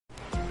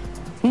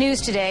News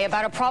today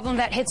about a problem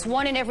that hits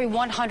 1 in every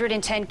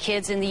 110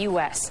 kids in the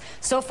U.S.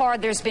 So far,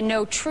 there's been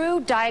no true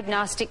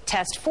diagnostic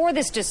test for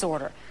this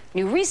disorder.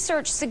 New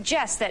research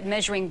suggests that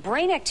measuring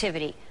brain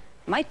activity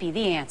might be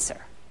the answer.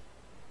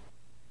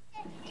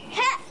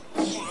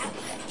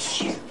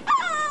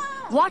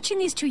 Watching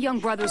these two young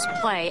brothers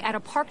play at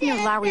a park near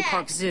Lowry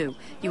Park Zoo,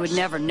 you would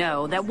never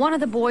know that one of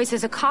the boys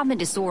has a common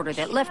disorder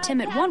that left him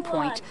at one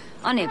point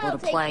unable to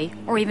play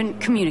or even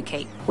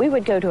communicate. We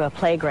would go to a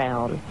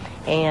playground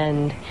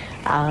and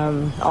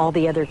all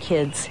the other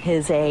kids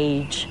his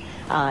age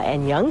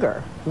and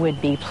younger would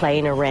be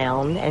playing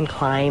around and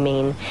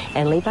climbing,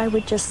 and Levi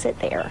would just sit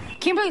there.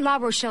 Kimberly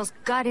LaRochelle's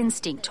gut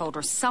instinct told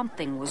her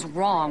something was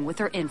wrong with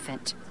her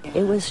infant.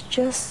 It was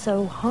just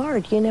so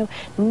hard,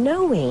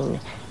 knowing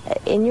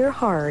in your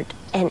heart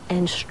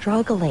and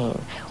struggling.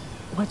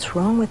 What's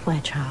wrong with my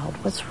child?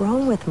 What's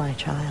wrong with my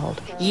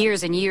child?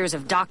 Years and years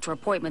of doctor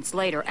appointments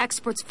later,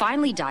 experts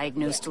finally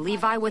diagnosed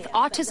Levi with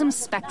autism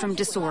spectrum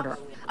disorder.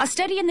 A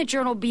study in the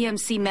journal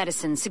BMC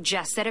Medicine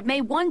suggests that it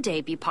may one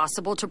day be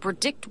possible to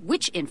predict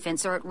which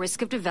infants are at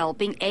risk of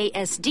developing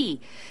ASD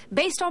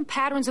based on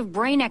patterns of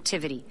brain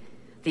activity.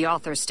 The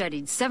authors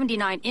studied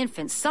 79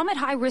 infants, some at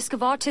high risk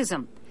of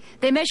autism.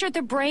 They measured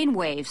their brain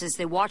waves as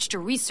they watched a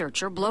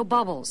researcher blow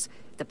bubbles.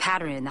 The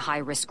pattern in the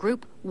high-risk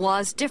group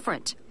was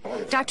different.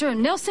 Dr.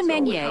 Nelson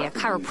Manier, a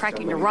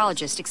chiropractic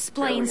neurologist,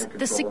 explains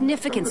the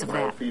significance of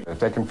that. If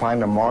they can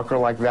find a marker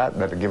like that,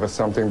 that'll give us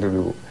something to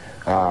do,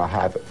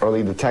 have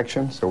early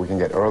detection so we can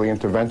get early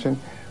intervention.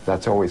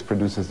 That always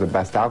produces the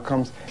best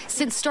outcomes.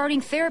 Since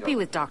starting therapy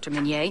with Dr.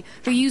 Manier,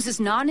 who uses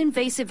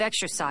non-invasive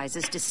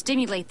exercises to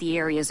stimulate the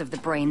areas of the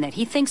brain that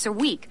he thinks are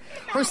weak,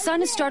 her son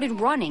has started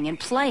running and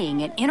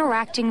playing and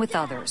interacting with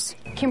others.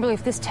 Kimberly,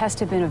 if this test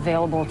had been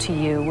available to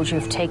you, would you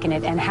have taken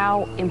it, and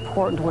how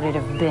important would it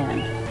have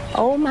been?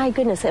 Oh my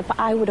goodness, if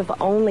I would have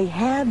only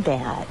had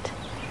that,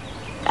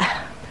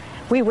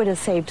 we would have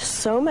saved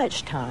so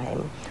much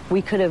time.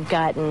 We could have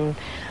gotten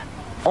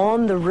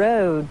on the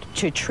road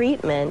to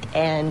treatment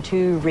and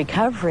to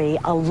recovery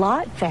a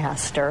lot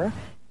faster.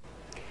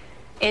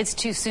 It's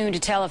too soon to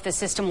tell if the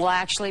system will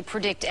actually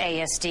predict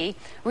ASD.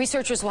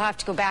 Researchers will have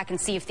to go back and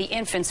see if the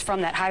infants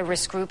from that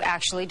high-risk group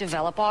actually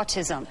develop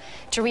autism.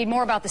 To read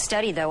more about the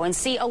study, though, and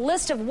see a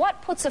list of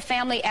what puts a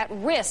family at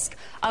risk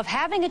of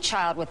having a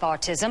child with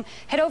autism,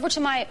 head over to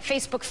my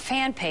Facebook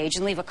fan page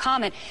and leave a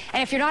comment.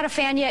 And if you're not a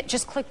fan yet,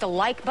 just click the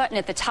like button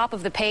at the top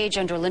of the page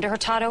under Linda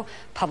Hurtado,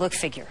 Public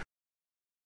Figure.